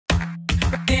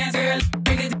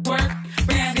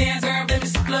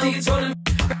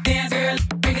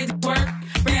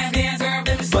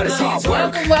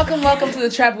Welcome to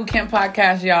the Trap Boot Camp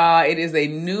podcast, y'all. It is a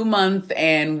new month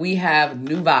and we have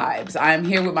new vibes. I'm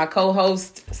here with my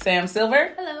co-host, Sam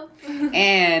Silver. Hello.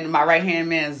 And my right-hand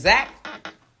man, Zach.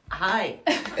 Hi.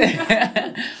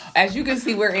 As you can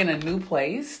see, we're in a new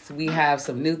place. We have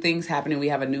some new things happening. We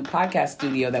have a new podcast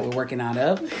studio that we're working out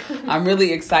of. I'm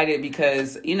really excited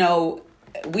because,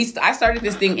 I started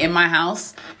this thing in my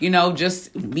house,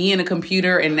 just me and a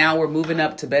computer, and now we're moving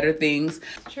up to better things.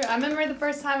 True. I remember the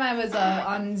first time I was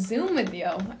on Zoom with you,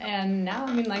 and now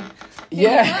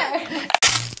yeah.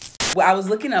 Well, I was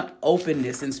looking up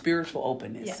openness and spiritual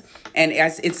openness. Yes. And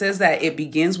as it says that it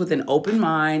begins with an open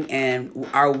mind and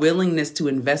our willingness to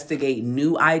investigate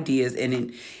new ideas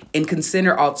and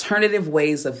consider alternative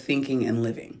ways of thinking and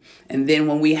living. And then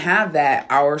when we have that,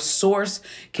 our source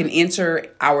can enter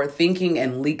our thinking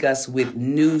and link us with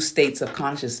new states of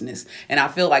consciousness. And I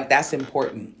feel like that's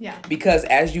important. Yeah. Because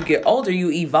as you get older, you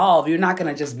evolve. You're not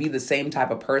going to just be the same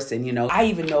type of person. I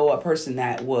even know a person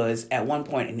that was at one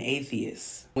point an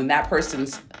atheist. When that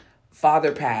person's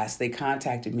father passed, they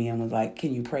contacted me and was like,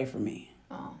 "Can you pray for me?"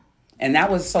 Oh. And that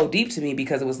was so deep to me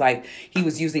because it was like he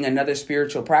was using another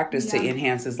spiritual practice to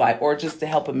enhance his life or just to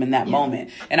help him in that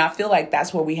moment. And I feel like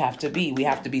that's where we have to be. We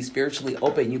have to be spiritually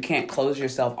open. You can't close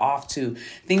yourself off to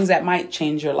things that might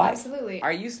change your life. Absolutely.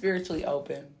 Are you spiritually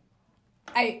open?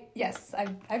 Yes,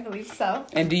 I believe so.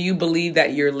 And do you believe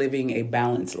that you're living a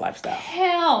balanced lifestyle?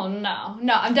 Hell no.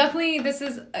 No, I'm definitely, this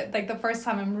is like the first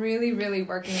time I'm really, really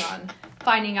working on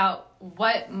finding out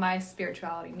what my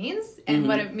spirituality means and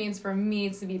what it means for me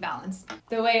to be balanced.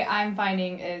 The way I'm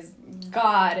finding is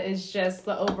God is just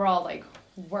the overall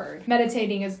word.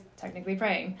 Meditating is technically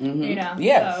praying,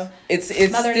 Yes. So it's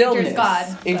Mother stillness. Nature's God.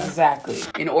 So. Exactly.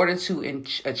 In order to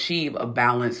achieve a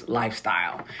balanced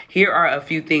lifestyle, here are a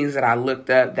few things that I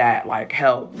looked up that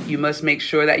help. You must make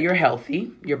sure that you're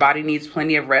healthy. Your body needs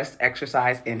plenty of rest,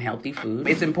 exercise, and healthy food.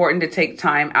 It's important to take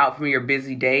time out from your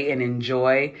busy day and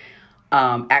enjoy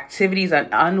activities and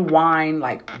unwind,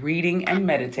 like reading and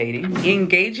meditating,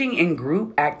 engaging in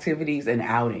group activities and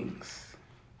outings.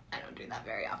 That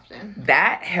very often.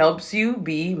 That helps you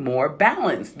be more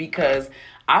balanced because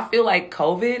I feel like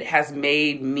COVID has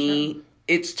made me,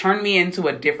 it's turned me into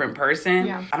a different person.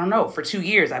 Yeah. I don't know, for 2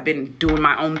 years I've been doing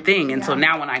my own thing. And so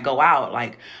now when I go out,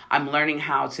 I'm learning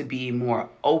how to be more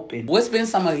open. What's been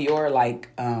some of your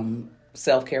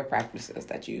self-care practices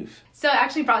that you've... So I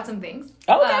actually brought some things.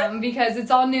 Okay. Because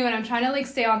it's all new and I'm trying to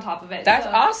stay on top of it. That's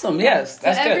awesome. Yes.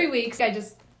 That's so good. Every week I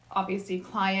just obviously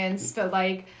clients, but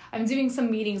I'm doing some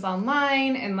meetings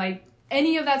online and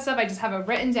any of that stuff, I just have it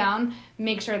written down,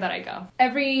 make sure that I go.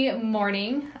 Every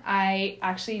morning, I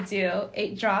actually do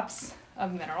 8 drops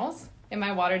of minerals in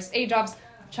my water. Just 8 drops,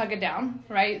 chug it down,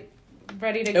 right?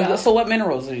 Ready to go. So what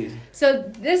minerals are these? So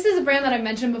this is a brand that I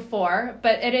mentioned before,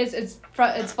 but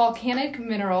it's volcanic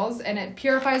minerals and it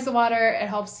purifies the water. It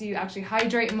helps you actually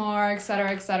hydrate more, et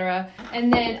cetera, et cetera.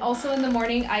 And then also in the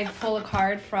morning, I pull a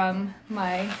card from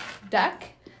my deck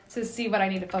to see what I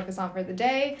need to focus on for the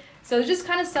day. So just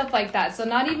kind of stuff like that. So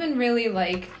not even really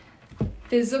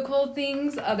physical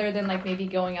things other than maybe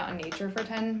going out in nature for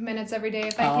 10 minutes every day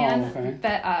if I can. Okay.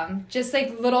 But just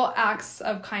little acts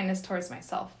of kindness towards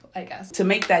myself, I guess. To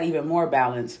make that even more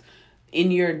balanced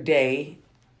in your day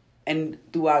and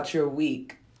throughout your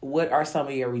week, what are some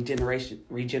of your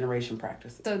regeneration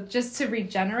practices? So just to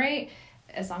regenerate,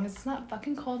 as long as it's not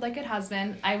fucking cold like it has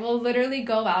been, I will literally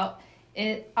go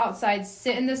outside,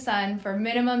 sit in the sun for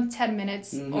minimum 10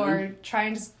 minutes or try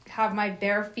and just have my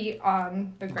bare feet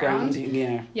on the ground.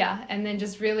 Yeah, and then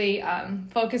just really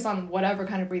focus on whatever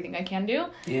kind of breathing I can do.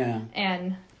 Yeah.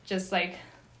 And just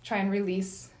try and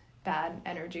release bad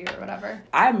energy or whatever.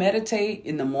 I meditate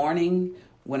in the morning.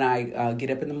 When I get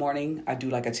up in the morning, I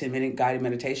do a 10-minute guided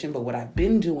meditation. But what I've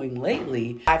been doing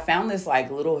lately, I found this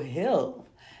little hill,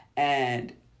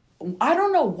 and I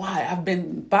don't know why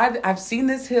I've seen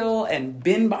this hill and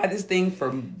been by this thing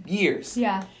for years.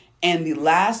 Yeah. And the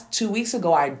last 2 weeks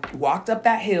ago, I walked up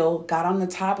that hill, got on the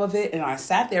top of it, and I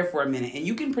sat there for a minute. And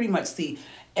you can pretty much see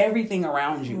everything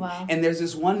around you. Wow. And there's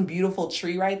this one beautiful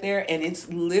tree right there, and it's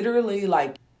literally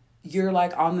you're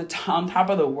on the on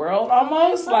top of the world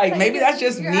almost. Maybe that's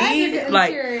just me.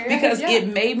 Because it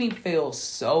made me feel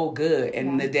so good.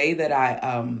 And the day that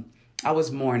I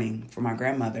was mourning for my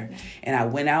grandmother, and I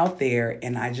went out there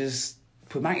and I just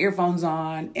put my earphones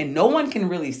on, and no one can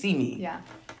really see me. Yeah.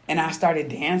 And I started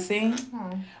dancing.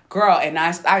 Girl, and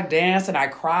I danced and I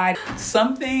cried.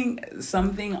 Something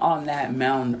on that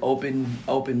mountain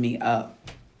opened me up.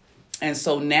 And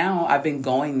so now I've been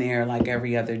going there like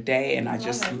every other day, and I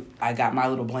got my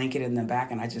little blanket in the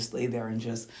back, and I just lay there and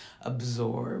just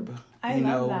absorb. I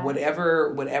love that.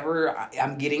 Whatever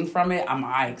I'm getting from it,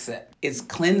 I accept. It's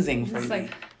cleansing for me.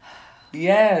 Like,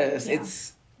 yes, yeah.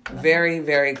 It's very,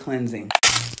 very cleansing.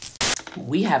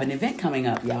 We have an event coming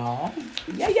up, y'all.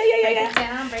 Yeah.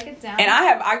 Break it down. And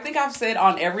I think I've said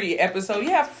on every episode,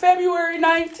 February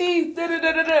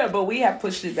 19th, but we have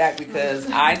pushed it back because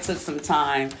I took some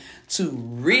time to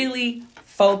really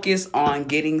focus on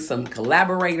getting some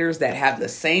collaborators that have the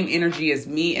same energy as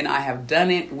me, and I have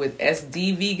done it with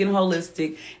SD Vegan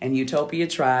Holistic and Utopia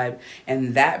Tribe,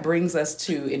 and that brings us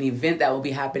to an event that will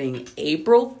be happening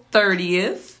April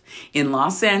 30th in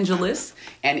Los Angeles,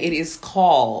 and it is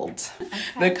called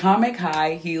the Comic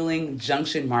High Healing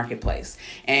Junction Marketplace.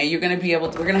 And you're going to be we're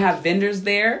going to have vendors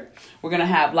there. We're going to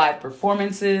have live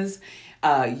performances,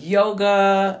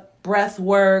 yoga, breath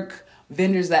work,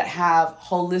 vendors that have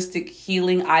holistic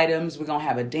healing items. We're going to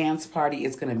have a dance party.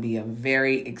 It's going to be a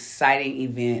very exciting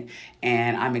event,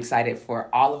 and I'm excited for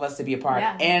all of us to be a part.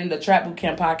 Yeah. And the Trap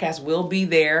Bootcamp podcast will be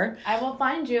there. I will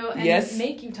find you and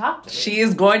make you talk to me. She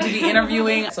is going to be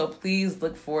interviewing. So please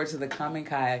look forward to the Comic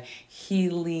High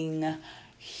Healing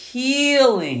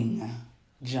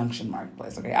Junction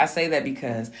Marketplace. Okay, I say that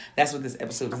because that's what this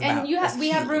episode is about. And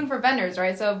we have room for vendors,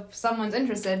 right? So if someone's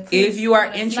interested, if you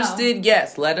are interested,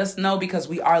 yes, let us know, because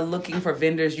we are looking for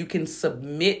vendors. You can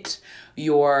submit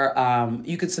your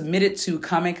you can submit it to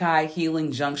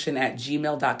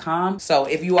comichighhealingjunction@gmail.com. So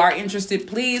if you are interested,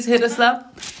 please hit us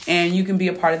up and you can be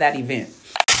a part of that event.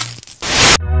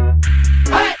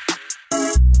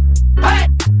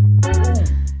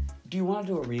 Do you want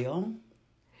to do a reel?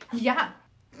 Yeah.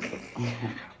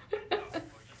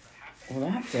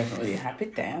 Well, that's definitely a happy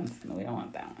dance. No, we don't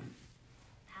want that one.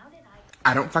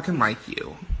 I don't fucking like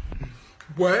you.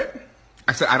 What?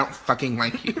 I said I don't fucking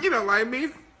like you. You don't like me?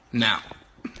 No.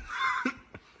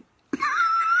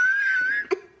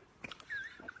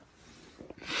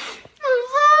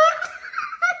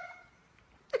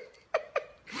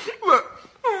 Look.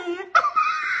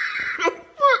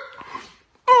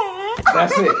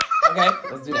 That's it. Okay,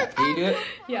 let's do that. Can you do it?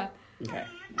 Yeah. Okay.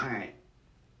 All right.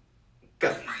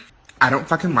 Go. I don't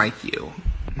fucking like you.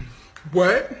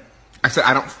 What? I said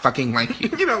I don't fucking like you.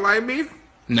 You don't like me?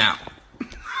 No.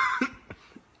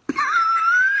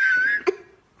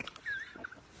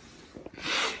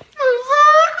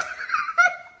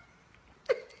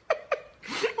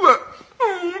 Look.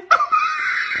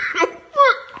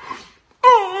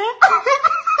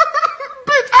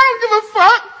 Bitch, I don't give a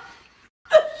fuck.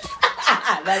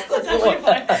 That's actually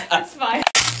fine. It's fine.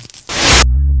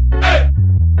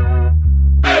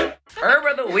 Herb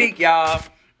of the week, y'all.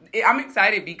 I'm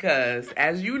excited because,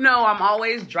 as you know, I'm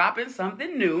always dropping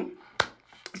something new.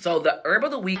 So the herb of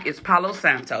the week is Palo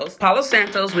Santos. Palo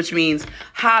Santos, which means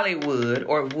Hollywood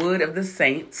or wood of the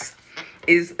saints,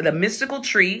 is the mystical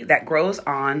tree that grows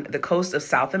on the coast of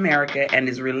South America and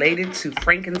is related to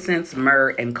frankincense, myrrh,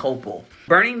 and copal.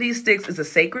 Burning these sticks is a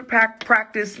sacred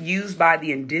practice used by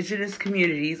the indigenous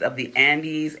communities of the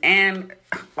Andes and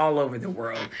all over the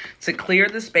world to clear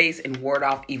the space and ward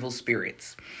off evil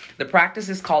spirits. The practice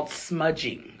is called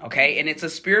smudging, okay? And it's a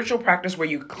spiritual practice where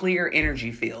you clear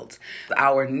energy fields.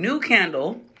 Our new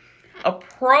candle,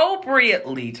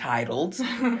 appropriately titled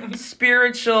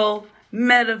Spiritual,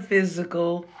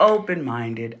 Metaphysical,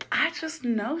 Open-Minded, I just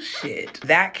know shit.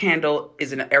 That candle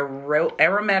is an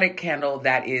aromatic candle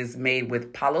that is made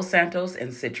with Palo Santos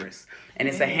and citrus. And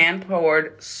it's a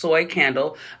hand-poured soy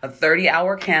candle, a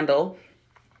 30-hour candle.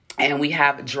 And we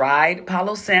have dried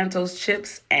Palo Santos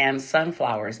chips and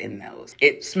sunflowers in those.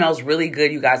 It smells really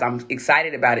good, you guys. I'm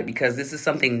excited about it because this is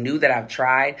something new that I've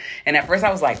tried. And at first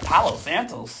I was like, Palo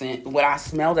Santos scent. When I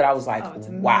smelled it, I was like,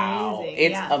 wow,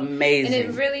 it's amazing. And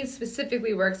it really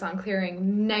specifically works on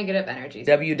clearing negative energies.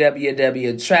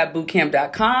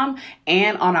 www.trapbootcamp.com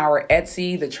and on our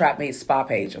Etsy, the Trapmate Spa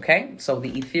page, okay? So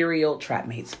the ethereal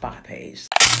Trapmate Spa page.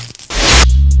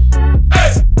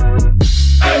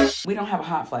 We don't have a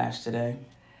hot flash today.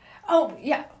 Oh,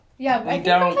 yeah. Yeah, I think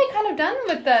we're like kind of done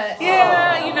with the...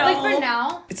 Yeah, you know. Like for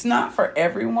now. It's not for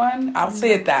everyone. I'll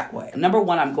say it that way. Number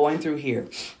one, I'm going through here.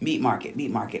 Meat market.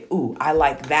 Ooh, I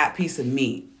like that piece of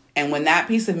meat. And when that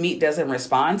piece of meat doesn't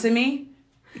respond to me,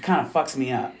 it kind of fucks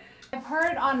me up. I've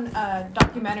heard on a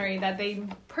documentary that they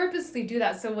purposely do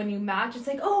that. So when you match, it's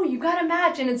like, oh, you got to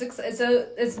match. And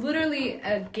it's literally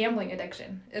a gambling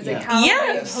addiction. It's like how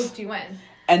they hooked you in.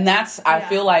 And I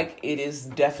feel like it is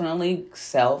definitely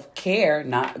self-care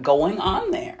not going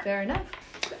on there. Fair enough.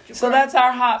 So that's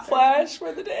our hot flash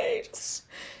for the day.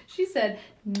 She said,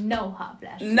 no hot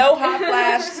flash. No hot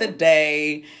flash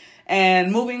today.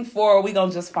 And moving forward, we're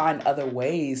going to just find other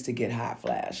ways to get hot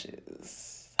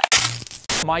flashes.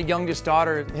 My youngest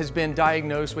daughter has been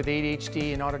diagnosed with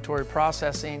ADHD and auditory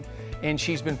processing, and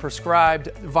she's been prescribed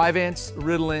Vyvanse,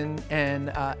 Ritalin,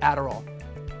 and Adderall.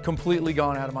 Completely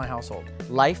gone out of my household.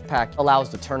 LifePak allows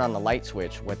to turn on the light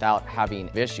switch without having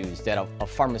issues that a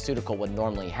pharmaceutical would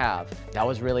normally have. That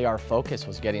was really our focus,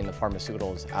 was getting the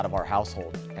pharmaceuticals out of our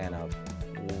household, and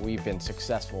we've been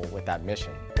successful with that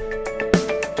mission.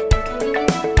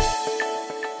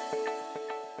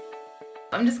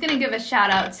 I'm just gonna give a shout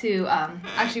out to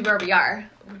actually where we are,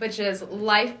 which is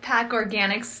LifePak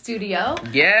Organics Studio.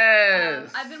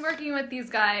 Yes. I've been working with these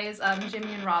guys,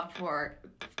 Jimmy and Rob, for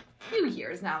few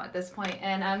years now at this point,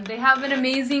 and they have an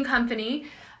amazing company.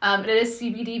 It is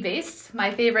CBD based.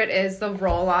 My favorite is the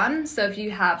roll-on. So if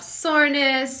you have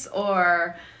soreness,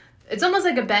 or it's almost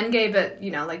like a Bengay, but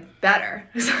you know, like better.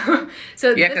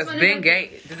 so yeah, because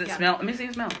Bengay, does it smell? Let me see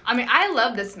it smell. I mean, I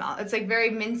love the smell. It's like very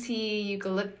minty,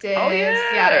 eucalyptus. Oh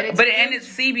yeah, and it's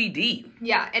CBD.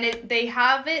 Yeah, and they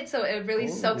have it so it really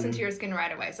soaks into your skin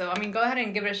right away. So I mean, go ahead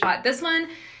and give it a shot. This one,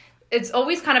 it's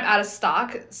always kind of out of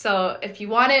stock. So if you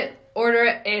want it, order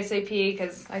it ASAP,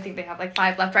 because I think they have like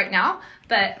 5 left right now.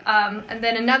 But and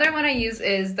then another one I use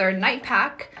is their night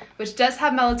pack, which does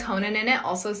have melatonin in it,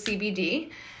 also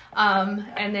CBD.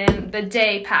 And then the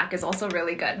day pack is also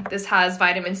really good. This has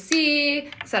vitamin C,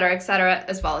 etc.,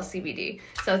 as well as CBD.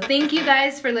 So thank you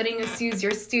guys for letting us use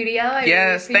your studio. I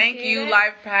yes, really thank you, it.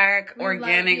 LifePak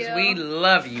Organics. We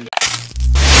love you.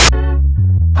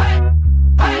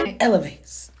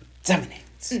 Elevates,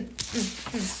 dominates.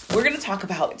 We're going to talk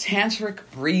about tantric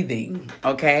breathing,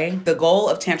 okay? The goal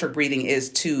of tantric breathing is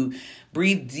to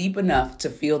breathe deep enough to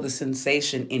feel the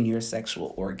sensation in your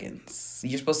sexual organs.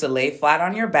 You're supposed to lay flat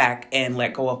on your back and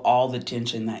let go of all the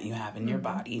tension that you have in your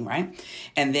body, right?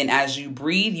 And then as you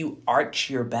breathe, you arch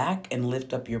your back and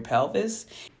lift up your pelvis.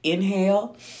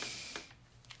 Inhale,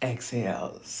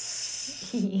 exhale.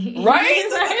 Right?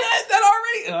 That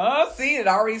already, it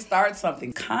already starts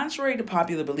something. Contrary to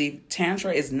popular belief,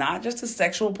 Tantra is not just a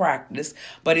sexual practice,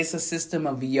 but it's a system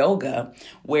of yoga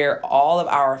where all of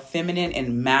our feminine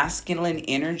and masculine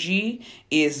energy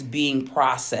is being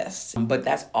processed. But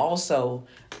that's also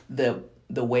the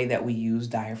way that we use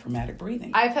diaphragmatic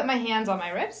breathing. I put my hands on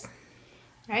my ribs,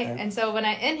 right? Okay. And so when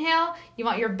I inhale, you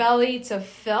want your belly to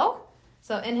fill.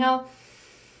 So inhale,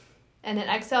 and then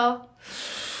exhale,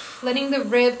 letting the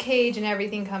rib cage and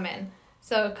everything come in.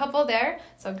 So a couple there.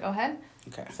 So go ahead.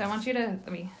 Okay. So I want you to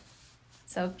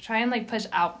so try and like push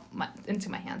out into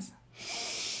my hands.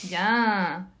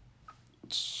 Yeah.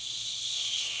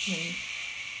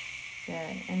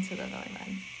 Good. Into the belly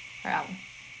button. Or out.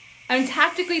 I'm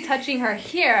tactically touching her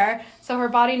here, so her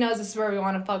body knows this is where we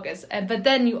want to focus. But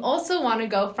then you also want to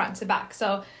go front to back.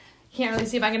 So you can't really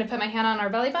see if I'm going to put my hand on our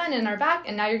belly button and our back,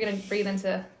 and now you're going to breathe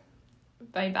into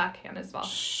my backhand as well.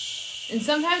 And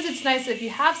sometimes it's nice if you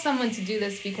have someone to do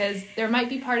this, because there might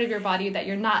be part of your body that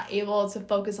you're not able to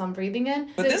focus on breathing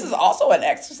in. But this is also an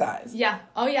exercise. Yeah.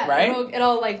 Oh yeah. Right?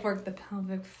 It'll like work the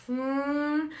pelvic.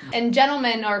 And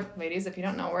gentlemen or ladies, if you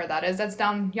don't know where that is, that's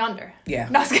down yonder. Yeah.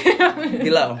 No,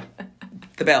 below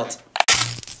the belt.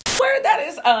 Where that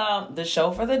is the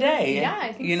show for the day. Yeah,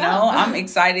 I think you so. know, I'm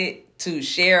excited to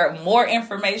share more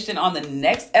information on the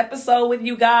next episode with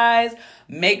you guys.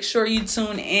 Make sure you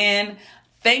tune in.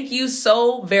 Thank you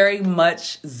so very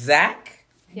much, Zach.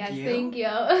 Yes, thank you.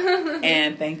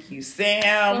 And thank you,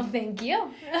 Sam. Well, thank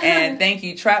you. And thank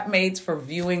you, Trap Mates, for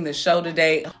viewing the show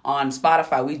today on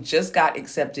Spotify. We just got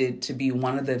accepted to be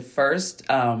one of the first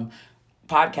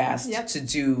podcasts to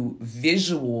do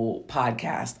visual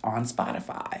podcast on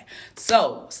Spotify.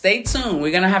 So stay tuned.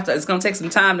 We're gonna it's gonna take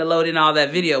some time to load in all that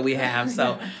video we have.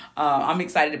 So I'm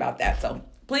excited about that. So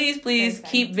please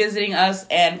keep visiting us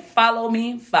and follow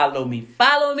me.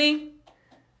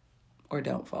 Or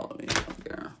don't follow me.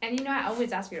 Girl. And you know, I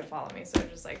always ask you to follow me, so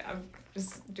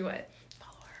just do it.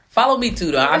 Follow me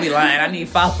too, though. I'll be lying. I need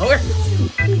followers.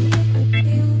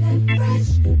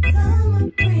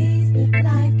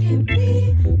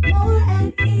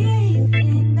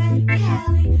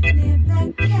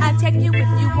 I take you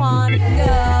if you wanna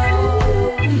go.